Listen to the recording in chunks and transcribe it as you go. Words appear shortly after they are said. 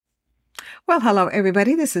Well, hello,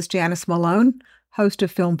 everybody. This is Janice Malone, host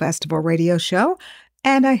of Film Festival Radio Show,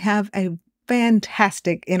 and I have a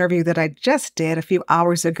fantastic interview that I just did a few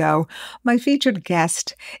hours ago. My featured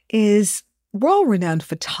guest is world-renowned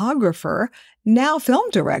photographer, now film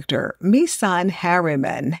director, Misan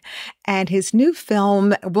Harriman, and his new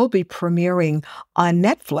film will be premiering on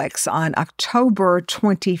Netflix on October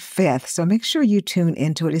 25th. So make sure you tune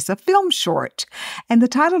into it. It's a film short, and the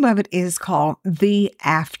title of it is called The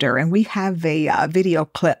After. And we have a video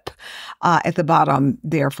clip at the bottom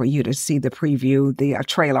there for you to see the preview, the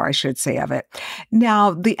trailer, I should say, of it.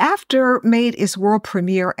 Now, The After made its world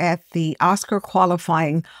premiere at the Oscar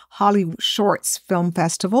qualifying Hollywood Shorts Film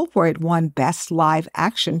Festival, where it won Best Live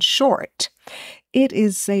Action Short. It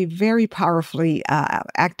is a very powerfully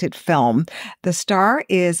acted film. The star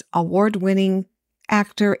is award-winning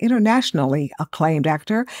actor, internationally acclaimed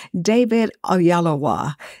actor, David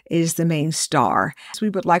Oyelowo is the main star. We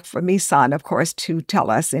would like for Misan, of course, to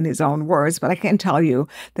tell us in his own words, but I can tell you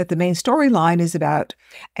that the main storyline is about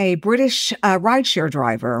a British rideshare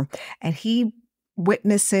driver, and he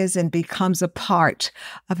witnesses and becomes a part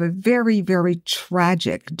of a very, very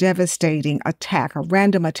tragic, devastating attack, a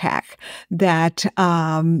random attack that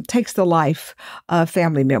takes the life of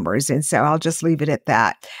family members. And so I'll just leave it at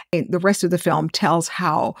that. The rest of the film tells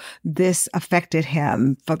how this affected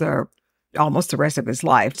him for almost the rest of his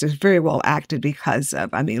life. It's very well acted because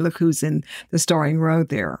of, look who's in the starring role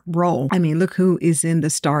there. Look who is in the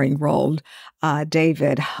starring role,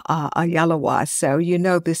 David Oyelowo. So you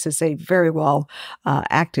know this is a very well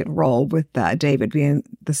acted role with David being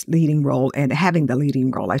the leading role and having the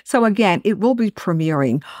leading role. So again, it will be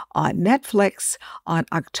premiering on Netflix on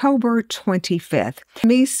October 25th.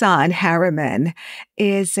 Misan Harriman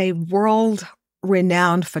is a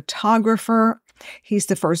world-renowned photographer. He's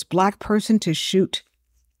the first Black person to shoot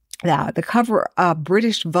the cover of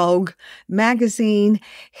British Vogue magazine.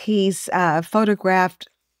 He's photographed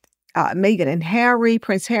Meghan and Harry,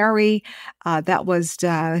 Prince Harry. That was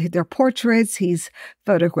their portraits. He's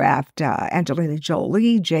photographed Angelina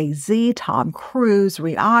Jolie, Jay-Z, Tom Cruise,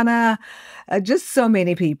 Rihanna, just so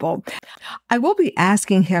many people. I will be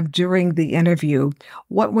asking him during the interview,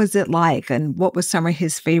 what was it like and what was some of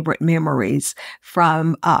his favorite memories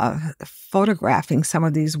from photographing some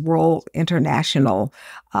of these world international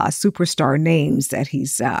superstar names that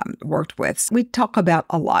he's worked with. We talk about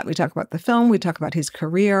a lot. We talk about the film. We talk about his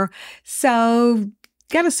career. So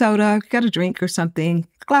get a soda, get a drink or something,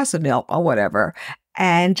 glass of milk or whatever,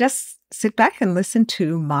 and just sit back and listen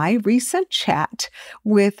to my recent chat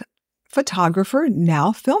with photographer,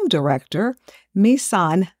 now film director,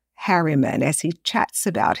 Misan Harriman, as he chats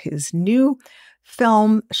about his new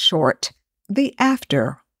film short, The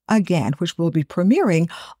After, again, which will be premiering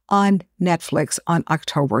on Netflix on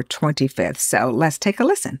October 25th. So let's take a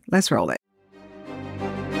listen. Let's roll it.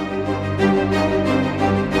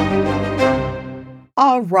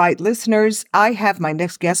 All right, listeners, I have my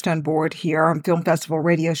next guest on board here on Film Festival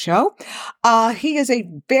Radio Show. He is a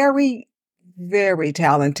very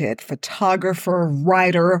talented photographer,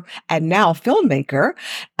 writer, and now filmmaker.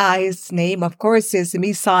 His name, of course, is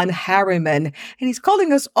Misan Harriman, and he's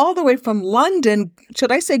calling us all the way from London.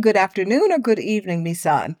 Should I say good afternoon or good evening,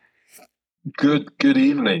 Misan? Good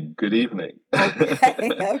evening. Good evening.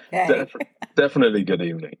 Okay. Definitely good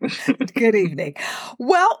evening. Good evening.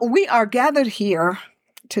 Well, we are gathered here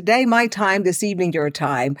today, my time, this evening, your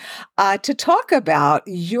time, to talk about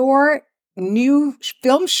your new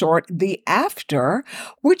film short, The After,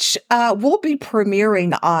 which will be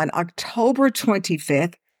premiering on October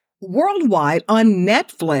 25th worldwide on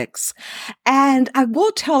Netflix. And I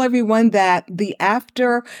will tell everyone that The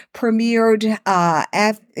After premiered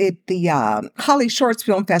at the Holly Shorts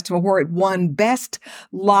Film Festival, where it won Best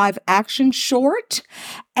Live Action Short.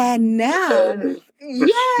 And now...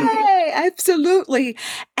 Yay! Absolutely.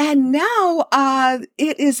 And now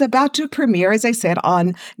it is about to premiere, as I said,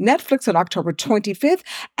 on Netflix on October 25th.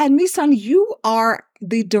 And Misan, you are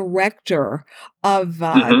the director of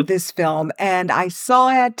this film. And I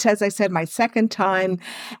saw it, as I said, my second time.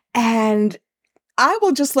 And I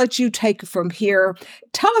will just let you take it from here.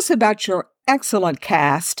 Tell us about your excellent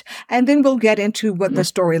cast, and then we'll get into what the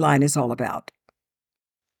storyline is all about.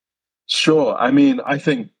 Sure. I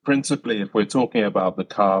think principally, if we're talking about the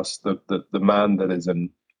cast, the man that is in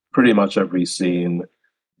pretty much every scene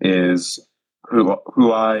is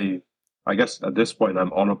who I guess at this point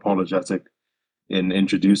I'm unapologetic in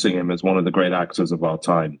introducing him as one of the great actors of our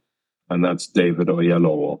time, and that's David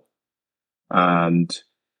Oyelowo. And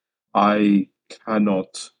I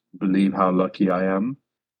cannot believe how lucky I am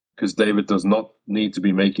because David does not need to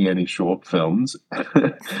be making any short films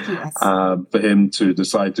Yes. for him to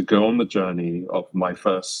decide to go on the journey of my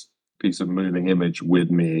first piece of moving image with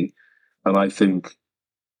me. And I think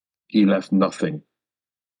he left nothing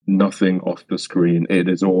off the screen. It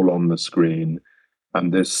is all on the screen.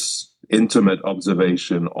 And this intimate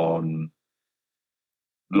observation on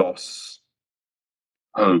loss,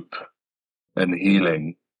 hope, and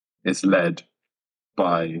healing is led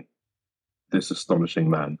by this astonishing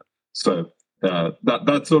man. So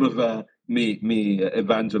that's sort of me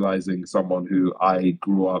evangelizing someone who I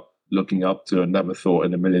grew up looking up to and never thought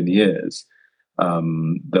in a million years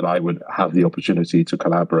that I would have the opportunity to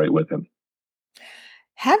collaborate with him.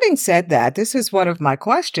 Having said that, this is one of my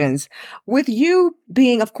questions. With you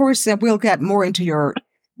being, of course, and we'll get more into your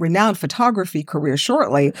renowned photography career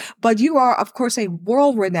shortly, but you are, of course, a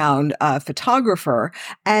world-renowned photographer.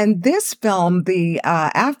 And this film, the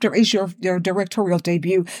After, is your directorial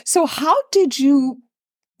debut. So how did you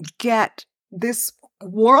get this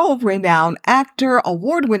world-renowned actor,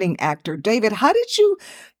 award-winning actor, David? How did you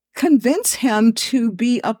convince him to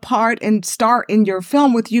be a part and star in your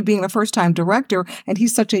film with you being a first-time director and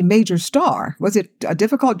he's such a major star? Was it a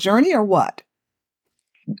difficult journey or what?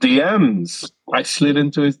 DMs. I slid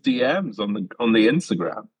into his DMs on the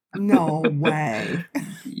Instagram. No way.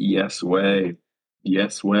 Yes way.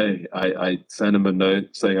 Yes way. I sent him a note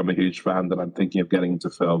saying I'm a huge fan, that I'm thinking of getting into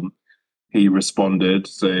film. He responded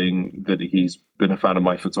saying that he's been a fan of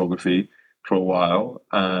my photography for a while,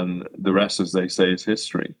 and the rest, as they say, is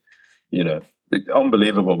history. You know,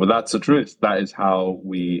 unbelievable, but that's the truth. That is how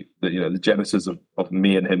the genesis of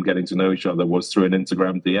me and him getting to know each other was through an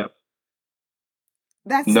Instagram DM.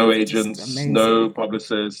 That's No just agents, no amazing.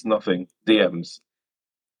 publicists, nothing. DMs.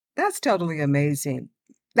 That's totally amazing.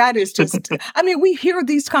 That is just, I mean, we hear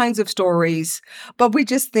these kinds of stories, but we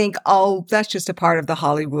just think, oh, that's just a part of the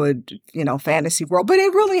Hollywood, fantasy world. But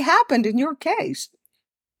it really happened in your case.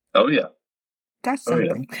 Oh yeah. That's Oh yeah.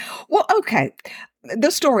 something. Well, okay. The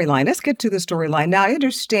storyline. Let's get to the storyline. Now, I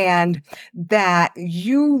understand that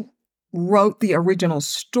you wrote the original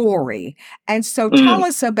story. And so tell Mm.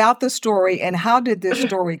 us about the story and how did this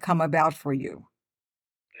story come about for you?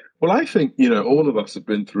 Well, I think, all of us have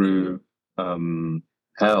been through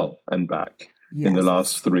hell and back in the Yes.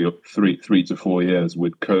 last 3 to 4 years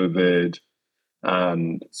with COVID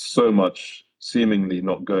and so much seemingly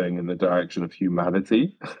not going in the direction of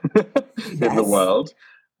humanity in the Yes. world.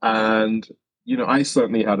 And, I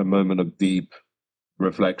certainly had a moment of deep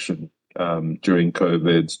reflection during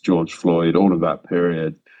COVID, George Floyd, all of that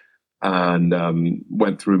period, and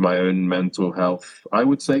went through my own mental health, I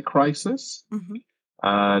would say, crisis, Hmm.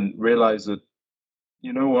 and realized that,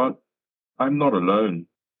 you know what, I'm not alone.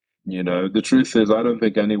 The truth is, I don't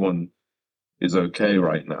think anyone is okay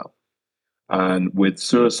right now. And with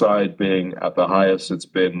suicide being at the highest it's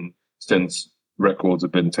been since records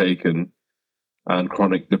have been taken, and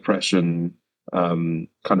chronic depression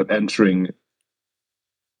kind of entering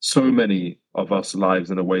so many of us lives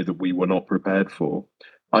in a way that we were not prepared for,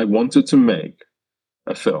 I wanted to make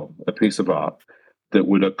a film, a piece of art that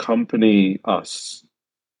would accompany us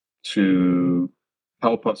to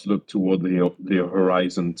help us look toward the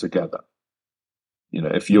horizon together.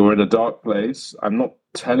 If you're in a dark place, I'm not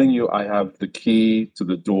telling you I have the key to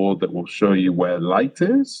the door that will show you where light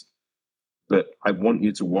is, but I want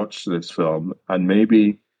you to watch this film, and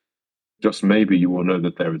maybe, just maybe, you will know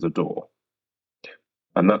that there is a door.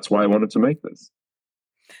 And that's why I wanted to make this.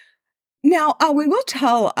 Now, we will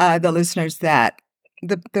tell the listeners that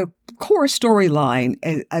the core storyline,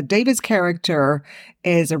 David's character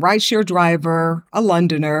is a rideshare driver, a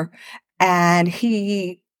Londoner, and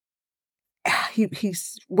he's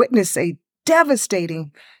witnessed a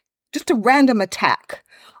devastating, just a random attack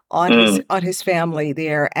on his Mm, on his family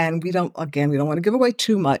there. And we don't want to give away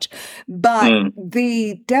too much, but mm,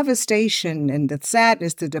 the devastation and the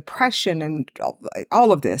sadness, the depression, and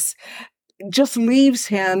all of this just leaves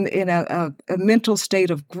him in a mental state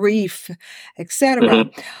of grief, etc.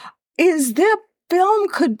 mhm. Is there film?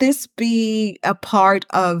 Could this be a part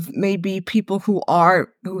of maybe people who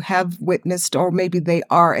have witnessed or maybe they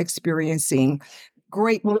are experiencing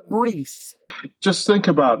great grief? Just think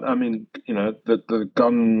about, I mean, the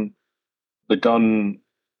gun,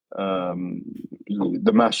 um,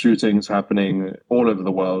 the mass shootings happening all over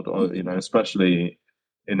the world, or, especially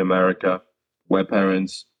in America, where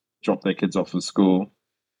parents drop their kids off at school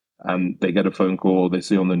and they get a phone call, they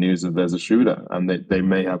see on the news that there's a shooter, and they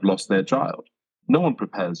may have lost their child. No one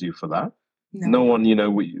prepares you for that. No No. one,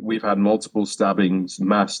 we've had multiple stabbings,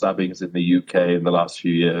 mass stabbings in the UK in the last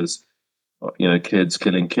few years, kids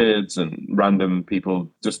killing kids and random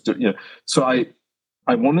people just, so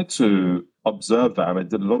I wanted to observe that, and I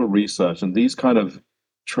did a lot of research, and these kind of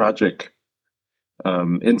tragic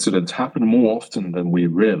incidents happen more often than we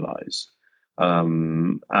realize. I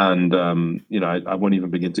won't even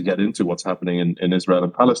begin to get into what's happening in Israel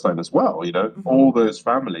and Palestine as well. All those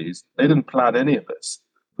families, they didn't plan any of this,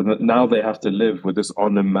 but now they have to live with this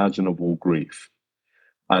unimaginable grief.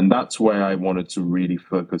 And that's where I wanted to really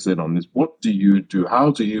focus in on is what do you do?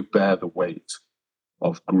 How do you bear the weight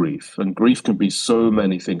of grief? And grief can be so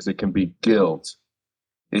many things. It can be guilt.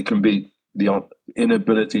 It can be the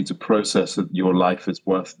inability to process that your life is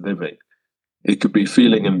worth living. It could be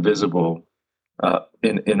feeling invisible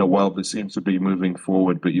in a world that seems to be moving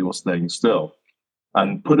forward, but you're staying still.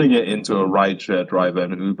 And putting it into a rideshare driver,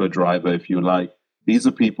 an Uber driver, if you like, these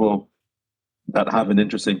are people that have an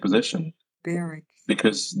interesting position. Very.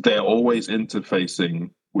 Because they're always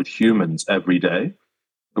interfacing with humans every day,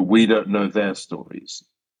 but we don't know their stories.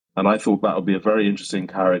 And I thought that would be a very interesting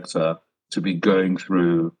character to be going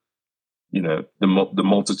through, the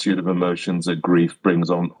multitude of emotions that grief brings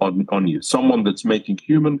on you. Someone that's making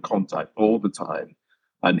human contact all the time,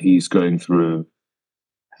 and he's going through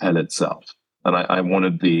hell itself. And I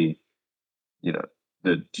wanted the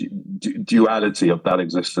duality of that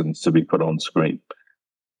existence to be put on screen.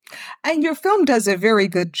 And your film does a very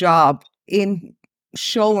good job in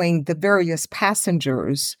showing the various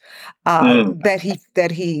passengers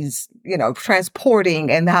that he's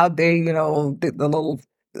transporting, and how they the little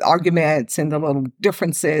arguments and the little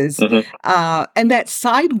differences, and that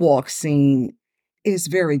sidewalk scene is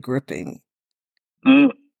very gripping.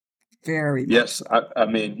 Very. Yes, I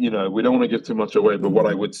mean, we don't want to give too much away, but what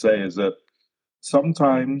I would say is that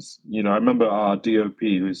sometimes, I remember our DOP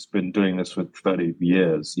who's been doing this for 30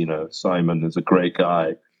 years, Simon is a great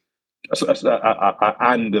guy.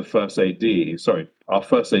 And the first AD, sorry, our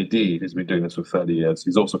first AD who's been doing this for 30 years,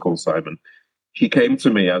 he's also called Simon. He came to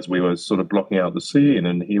me as we were sort of blocking out the scene,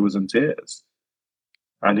 and he was in tears.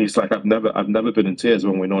 And he's like, I've never been in tears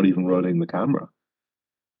when we're not even rolling the camera.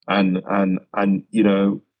 And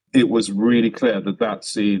it was really clear that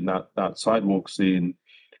scene, that sidewalk scene,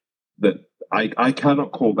 that I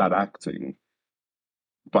cannot call that acting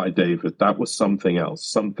by David. That was something else,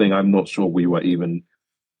 something I'm not sure we were even,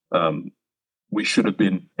 we should have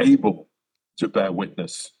been able to bear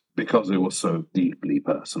witness, because it was so deeply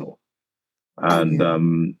personal. And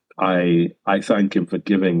I thank him for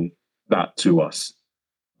giving that to us.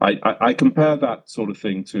 I compare that sort of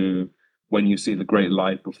thing to when you see the great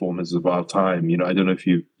live performers of our time. I don't know if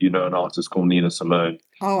you know an artist called Nina Simone.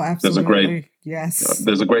 Oh, absolutely.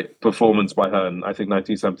 There's a great performance by her in, I think,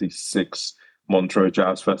 1976 Montreux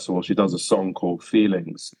Jazz Festival. She does a song called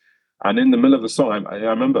Feelings. And in the middle of the song, I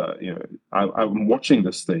remember, I'm watching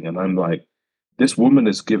this thing and I'm like, this woman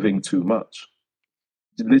is giving too much.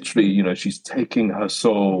 Literally, she's taking her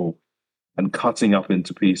soul and cutting up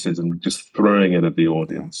into pieces and just throwing it at the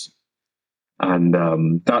audience. And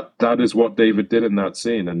that is what David did in that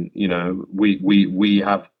scene. And, we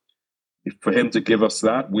have, for him to give us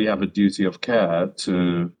that, we have a duty of care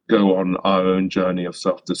to go on our own journey of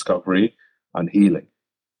self-discovery and healing,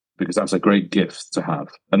 because that's a great gift to have.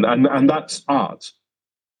 And that's art,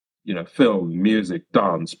 film, music,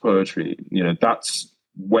 dance, poetry. That's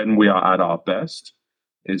when we are at our best,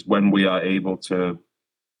 is when we are able to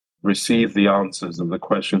receive the answers of the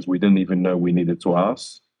questions we didn't even know we needed to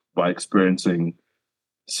ask, by experiencing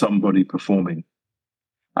somebody performing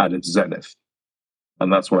at its zenith.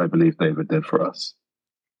 And that's what I believe David did for us.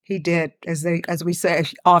 He did. As we say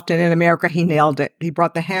often in America, he nailed it. He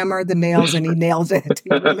brought the hammer, the nails, and he nailed it. He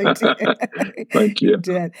really did. Thank you. He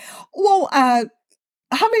did. Well, how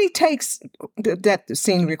many takes did that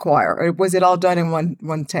scene require? Or was it all done in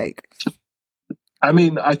one take? I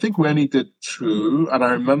mean, I think we only did 2. And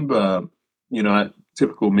I remember,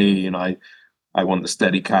 typical me, I want the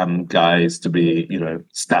Steadicam guys to be,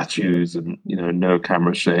 statues and, no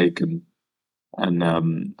camera shake. And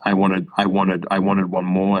I wanted one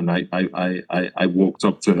more. And I walked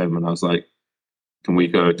up to him and I was like, can we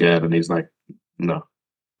go again? And he's like, no,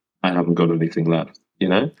 I haven't got anything left,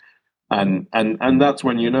 and that's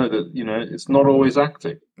when that, it's not always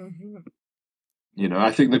acting.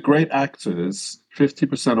 I think the great actors,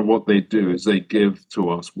 50% of what they do is they give to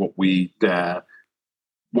us what we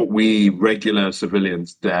regular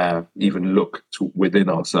civilians dare even look to within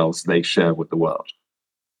ourselves, they share with the world.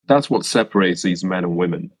 That's what separates these men and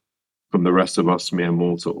women from the rest of us mere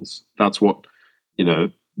mortals. That's what,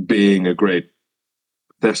 being a great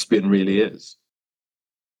thespian really is.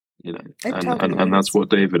 And that's what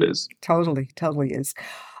David is. Totally is.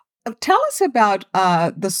 Tell us about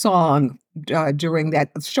the song during that,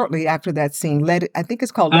 shortly after that scene. I think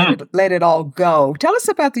it's called Mm. Let It All Go. Tell us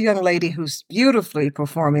about the young lady who's beautifully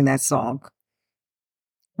performing that song.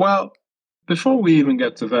 Well, before we even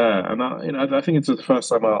get to there, and I think it's the first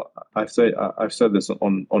time I've said this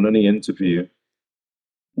on any interview.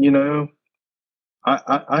 You know,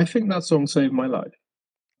 I think that song saved my life.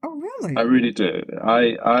 Oh, I really? really do.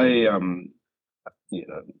 You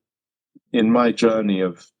know, in my journey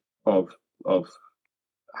of of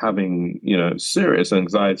having serious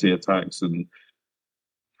anxiety attacks and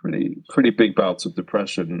pretty big bouts of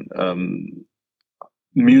depression,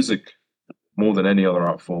 music more than any other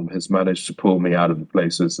art form has managed to pull me out of the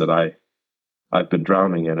places that I've been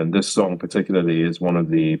drowning in. And this song particularly is one of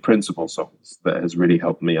the principal songs that has really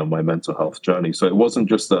helped me on my mental health journey. So it wasn't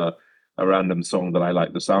just a random song that I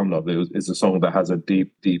like the sound of. It's a song that has a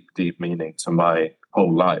deep, deep, deep meaning to my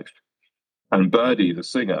whole life. And Birdie, the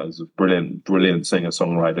singer, is a brilliant, brilliant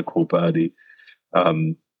singer-songwriter called Birdie,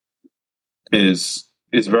 um, is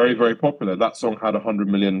very, very popular. That song had 100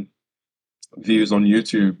 million views on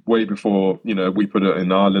YouTube way before we put it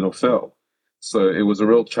in our little film. So it was a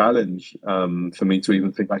real challenge for me to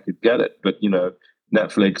even think I could get it. But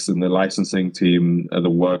Netflix and the licensing team, the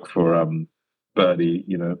work for Birdie,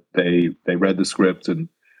 they read the script and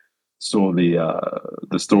saw the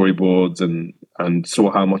storyboards and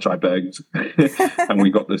saw how much I begged, and we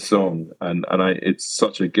got this song. And it's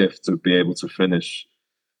such a gift to be able to finish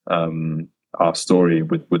our story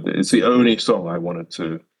with. It's the only song I wanted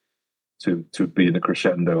to be the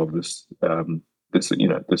crescendo of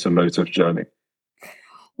this emotive journey.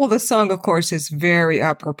 Well, the song, of course, is very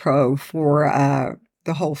apropos for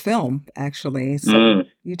the whole film, actually. So Mm.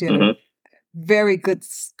 you did a Hmm. very good,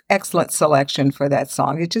 excellent selection for that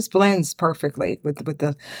song. It just blends perfectly with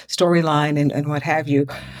the storyline and what have you.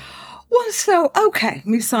 Well, so, okay,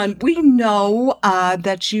 Misan, we know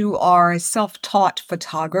that you are a self-taught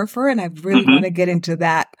photographer, and I really want Hmm. to get into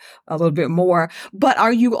that a little bit more. But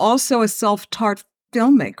are you also a self-taught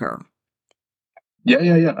filmmaker?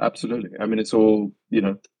 Yeah, absolutely. I mean, it's all.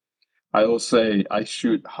 I always say I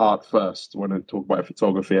shoot heart first when I talk about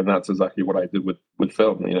photography, and that's exactly what I did with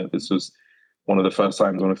film. This was one of the first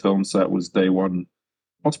times on a film set. Was day one,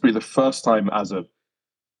 possibly the first time as a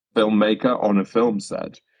filmmaker on a film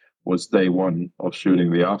set was day one of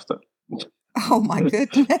shooting the after. Oh, my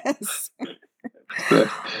goodness. So,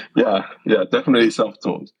 yeah, definitely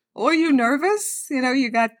self-taught. Were you nervous?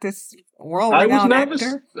 You got this I was world-renowned nervous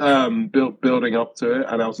actor. building up to it,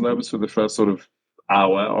 and I was nervous for the first sort of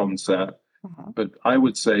hour on set. Uh-huh. But I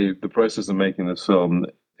would say the process of making this film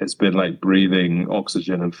has been like breathing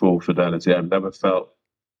oxygen and full fidelity. I've never felt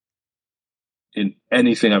in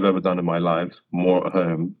anything I've ever done in my life more at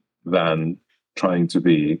home than trying to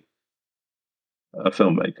be a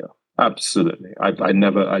filmmaker. Absolutely.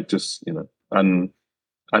 I just, and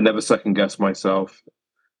I never second guessed myself.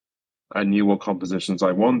 I knew what compositions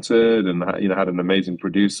I wanted, and had an amazing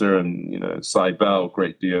producer, and Cy Bell,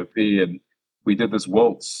 great DOP, and we did this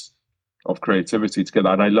waltz of creativity together.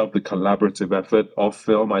 And I love the collaborative effort of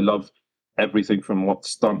film. I love everything from what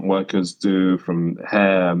stunt workers do, from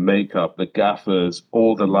hair, makeup, the gaffers,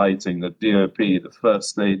 all the lighting, the DOP, the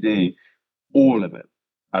first AD, all of it.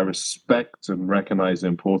 I respect and recognize the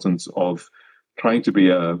importance of trying to be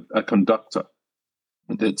a conductor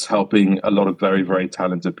that's helping a lot of very, very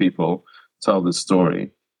talented people tell the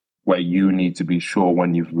story, where you need to be sure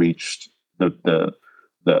when you've reached the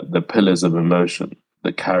pillars of emotion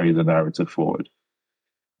that carry the narrative forward.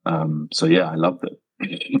 So yeah, I loved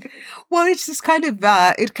it. Well, it's just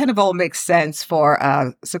it kind of all makes sense for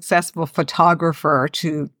a successful photographer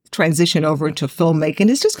to transition over into filmmaking.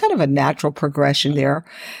 It's just kind of a natural progression there.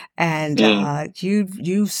 And Mm.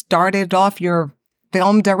 you started off your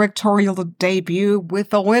film directorial debut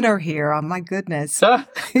with a winner here. Oh my goodness.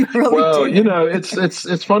 You really Well, did.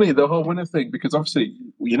 it's funny, the whole winner thing, because obviously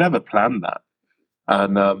you never plan that.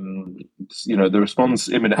 And the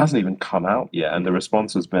response, I mean, it hasn't even come out yet, and the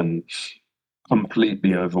response has been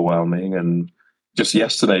completely overwhelming. And just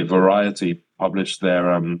yesterday, Variety published their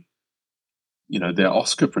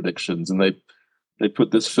Oscar predictions, and they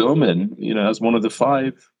put this film in, as one of the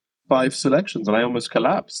five selections, and I almost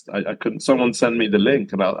collapsed. I couldn't. Someone sent me the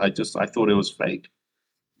link, and I thought it was fake.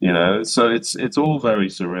 So it's all very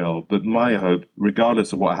surreal. But my hope,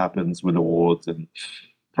 regardless of what happens with awards and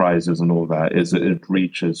prizes and all that, is that it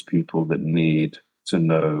reaches people that need to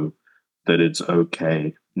know that it's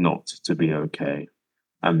okay not to be okay,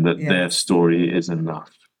 and that their Yes. story is enough.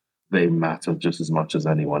 They matter just as much as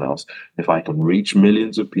anyone else. If I can reach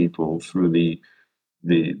millions of people through the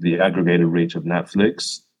aggregated reach of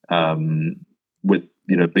Netflix, with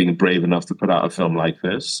being brave enough to put out a film like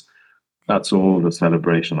this, That's all the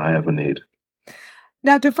celebration I ever need.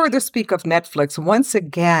 Now, to further speak of Netflix, once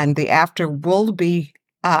again, the After will be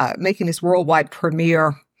making its worldwide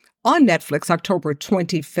premiere on Netflix October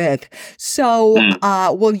 25th. So,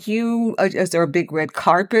 Mm. is there a big red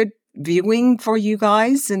carpet viewing for you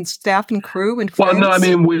guys and staff and crew and Well, no, I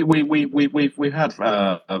friends? mean we had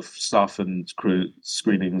of staff and crew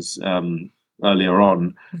screenings earlier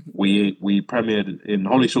on. Mhm. We premiered in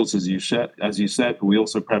Holly Shorts as you said. But we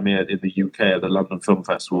also premiered in the UK at the London Film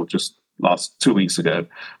Festival just last 2 weeks ago,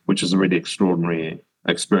 which is a really extraordinary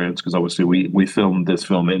experience because obviously we filmed this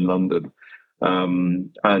film in London,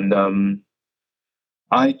 and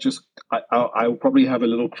I'll probably have a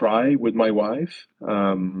little cry with my wife,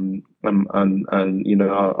 and you know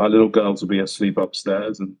our little girls will be asleep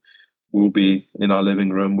upstairs, and we'll be in our living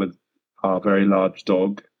room with our very large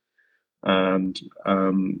dog, and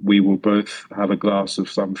we will both have a glass of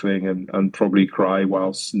something and probably cry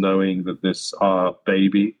whilst knowing that this our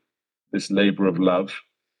baby, this labor of love,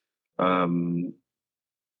 um,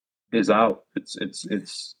 is out.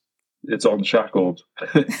 It's unshackled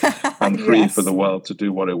and free for the Yes. world to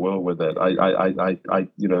do what it will with it.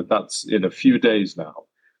 You know, that's in a few days now,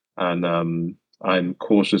 and I'm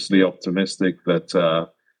cautiously optimistic that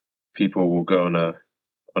people will go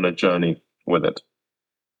on a journey with it.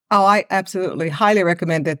 Oh, I absolutely highly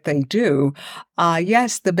recommend that they do.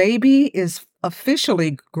 Yes, the baby is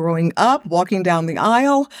officially growing up, walking down the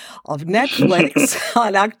aisle of Netflix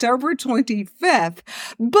on October 25th.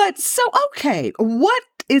 But so, okay, what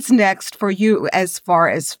is next for you as far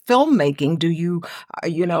as filmmaking?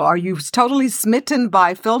 Are you totally smitten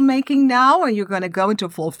by filmmaking now? Are you going to go into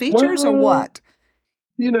full features or Well, what?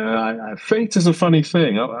 you know, fate is a funny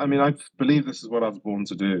thing. I mean, I believe this is what I was born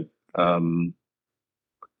to do. Um,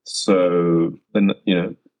 so then, you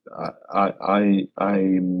know,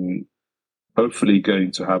 I'm hopefully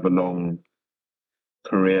going to have a long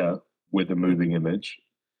career with a moving image.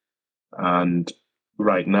 And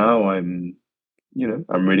right now, I'm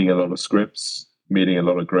reading a lot of scripts, meeting a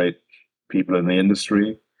lot of great people in the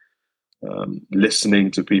industry,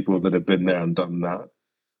 listening to people that have been there and done that,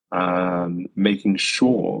 and making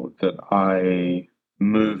sure that I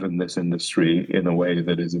move in this industry in a way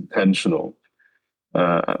that is intentional,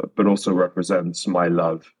 but also represents my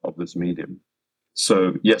love of this medium.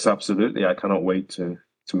 So yes, absolutely, I cannot wait to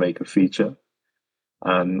make a feature,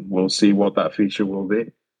 and we'll see what that feature will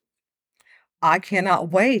be. I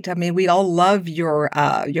cannot wait. I mean, we all love your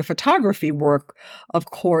photography work, of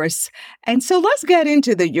course. And so let's get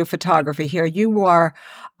into your photography here. You are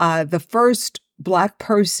the first Black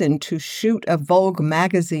person to shoot a Vogue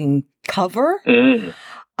magazine cover. Mm,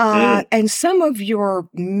 mm, And some of your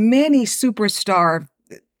many superstar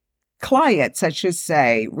clients, I should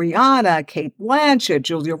say, Rihanna, Kate Blanchett,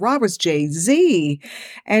 Julia Roberts, Jay-Z,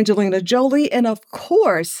 Angelina Jolie, and of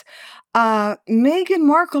course, Meghan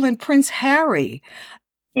Markle and Prince Harry.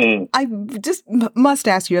 mm. I just must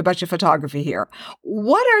ask you about your photography here.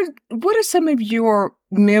 What are some of your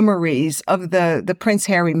memories of the Prince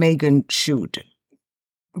Harry Meghan shoot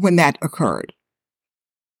when that occurred?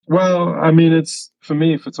 Well, I mean, it's for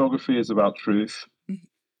me, photography is about truth,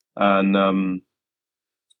 and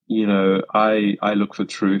you know, I look for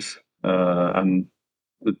truth, and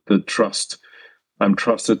the trust. I'm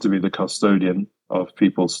trusted to be the custodian of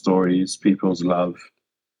people's stories, people's love,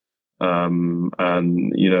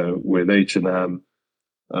 and you know, with H&M,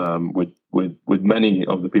 with many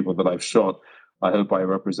of the people that I've shot, I hope I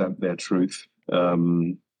represent their truth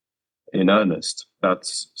in earnest.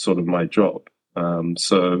 That's sort of my job.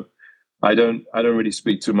 So I don't really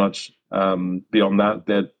speak too much beyond that.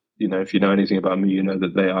 That you know, if you know anything about me, you know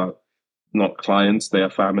that they are not clients; they are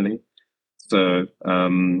family. So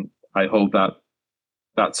I hold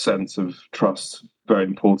that sense of trust very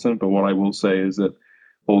important. But what I will say is that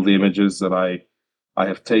all the images that I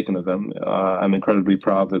have taken of them, I'm incredibly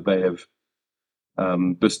proud that they have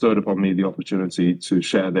bestowed upon me the opportunity to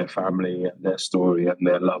share their family and their story and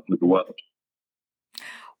their love with the world.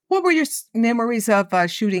 What were your memories of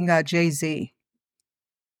shooting Jay-Z?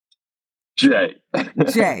 Jay,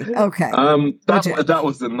 Jay, okay. Well, Jay. that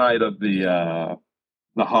was the night of the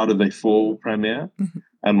Harder They Fall premiere, Mhm.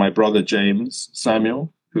 and my brother James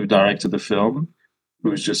Samuel, who directed the film,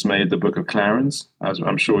 who's just made the Book of Clarence, as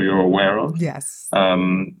I'm sure you're aware of. Yes.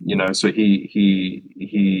 You know, so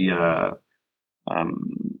he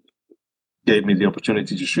um, gave me the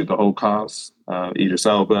opportunity to shoot the whole cast, Idris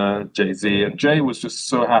Elba, Jay-Z, and Jay was just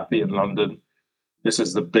so happy in London. This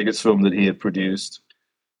is the biggest film that he had produced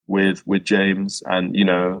with James, and you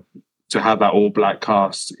know, to have that all black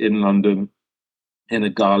cast in London in a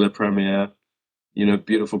gala premiere,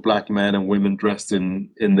 beautiful black men and women dressed in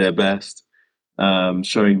their best,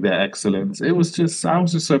 showing their excellence. I was just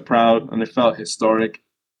so proud, and it felt historic.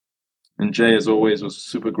 And Jay, as always, was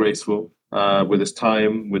super graceful with his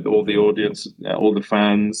time, with all the audience, all the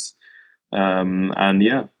fans. And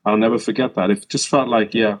yeah, I'll never forget that. It just felt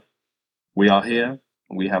like, yeah, we are here.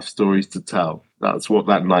 We have stories to tell. That's what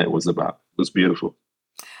that night was about. It was beautiful.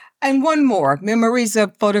 And one more, memories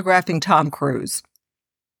of photographing Tom Cruise.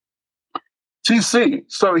 TC.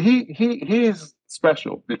 So he is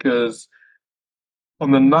special because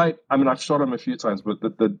on the night, I mean, I've shot him a few times, but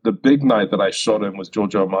the big night that I shot him was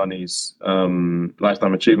Giorgio Armani's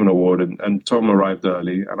Lifetime Achievement Award, and Tom arrived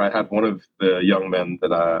early, and I had one of the young men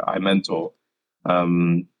that I mentor,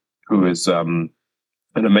 who is an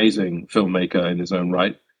amazing filmmaker in his own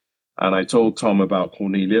right. And I told Tom about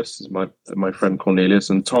Cornelius, my friend Cornelius,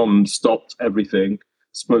 and Tom stopped everything,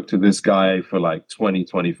 spoke to this guy for like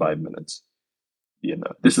 25 minutes.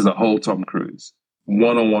 This is a whole Tom Cruise,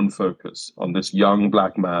 one-on-one focus on this young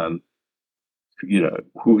black man,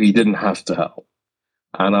 who he didn't have to help.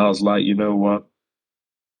 And I was like, you know what?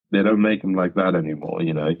 They don't make him like that anymore.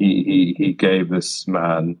 He gave this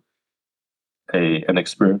man an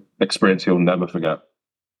experience he'll never forget,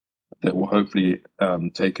 that will hopefully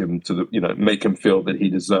take him to make him feel that he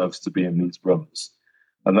deserves to be in these rooms.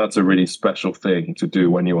 And that's a really special thing to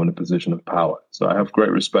do when you're in a position of power. So I have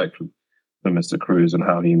great respect for Mr. Cruise and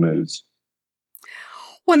how he moves.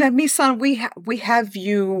 Well, now, Misan, we have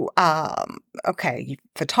you,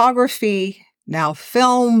 photography, now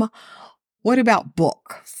film. What about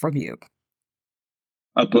book from you?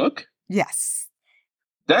 A book? Yes.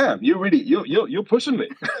 Damn, you're pushing me.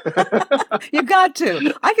 You got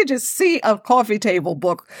to. I could just see a coffee table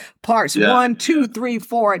book, parts 1, 2, 3,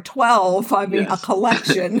 4, and 12. I mean, yes. A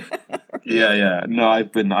collection. Yeah. No,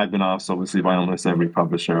 I've been asked, obviously, by almost every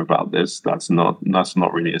publisher about this. That's not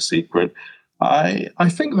really a secret. I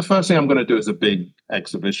think the first thing I'm going to do is a big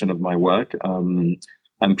exhibition of my work.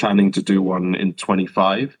 I'm planning to do one in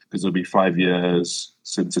 25, because it'll be 5 years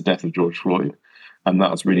since the death of George Floyd. And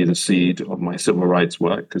that's really the seed of my civil rights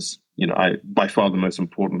work, because, by far the most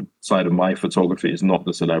important side of my photography is not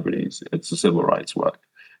the celebrities, it's the civil rights work.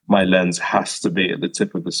 My lens has to be at the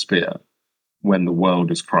tip of the spear when the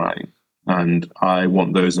world is crying. And I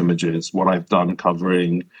want those images, what I've done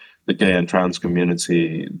covering the gay and trans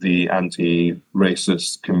community, the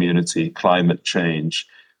anti-racist community, climate change,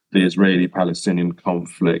 the Israeli-Palestinian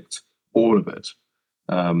conflict, all of it.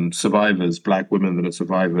 Survivors, black women that are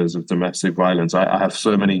survivors of domestic violence. I have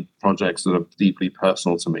so many projects that are deeply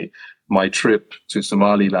personal to me. My trip to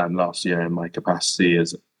Somaliland last year in my capacity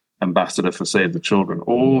as ambassador for Save the Children,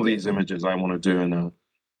 all these images I want to do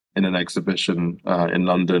in an exhibition in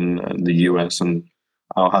London and the US, and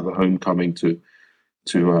I'll have a homecoming to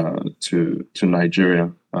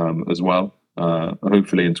Nigeria as well,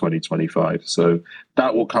 hopefully in 2025. So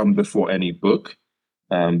that will come before any book.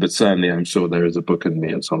 But certainly, I'm sure there is a book in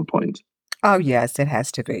me at some point. Oh, yes, it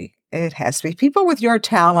has to be. It has to be. People with your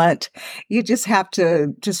talent, you just have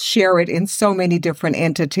to just share it in so many different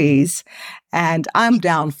entities. And I'm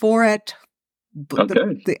down for it.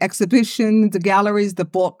 Okay. The exhibition, the galleries, the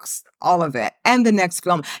books, all of it. And the next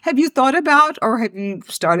film. Have you thought about, or have you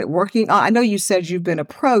started working on? I know you said you've been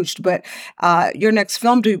approached, but your next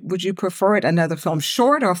film, would you prefer it another film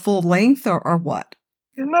short or full length or what?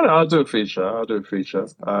 No, I'll do a feature.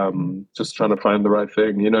 Just trying to find the right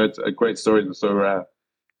thing. It's a great stories are so rare.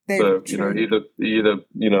 So, either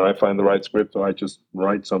I find the right script or I just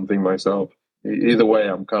write something myself. Either way,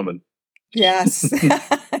 I'm coming. Yes,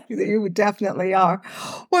 you definitely are.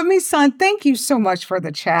 Well, Misan, thank you so much for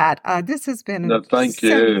the chat. This has been thank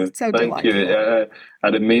you. Thank you.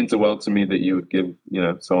 And it means the world to me that you would give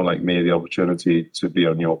someone like me the opportunity to be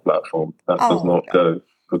on your platform. That does not go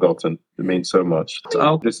forgotten. It means so much.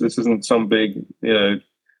 This isn't some big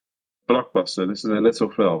blockbuster. This is a little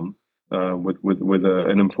film with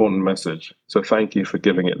an important message. So thank you for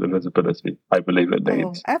giving it the visibility I believe it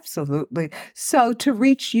needs. Oh, absolutely. So to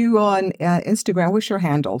reach you on Instagram, what's your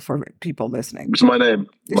handle for people listening? It's my name.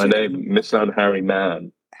 Misan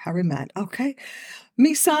Harriman. Harriman. Okay.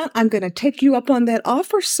 Misan, I'm going to take you up on that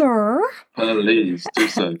offer, sir. Please do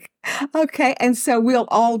so. Okay. And so I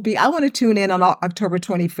want to tune in on October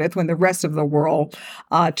 25th when the rest of the world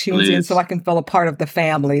tunes in, so I can feel a part of the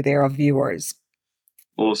family there of viewers.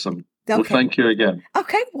 Awesome. Okay. Well, thank you again.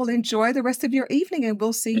 Okay. Well, enjoy the rest of your evening and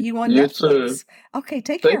we'll see you on Netflix. Too. Okay.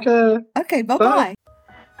 Take care. Okay. Bye-bye.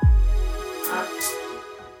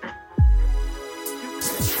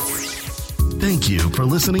 Thank you for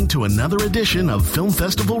listening to another edition of Film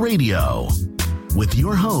Festival Radio. with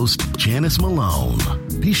your host, Janice Malone.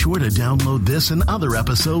 Be sure to download this and other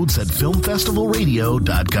episodes at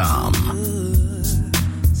filmfestivalradio.com.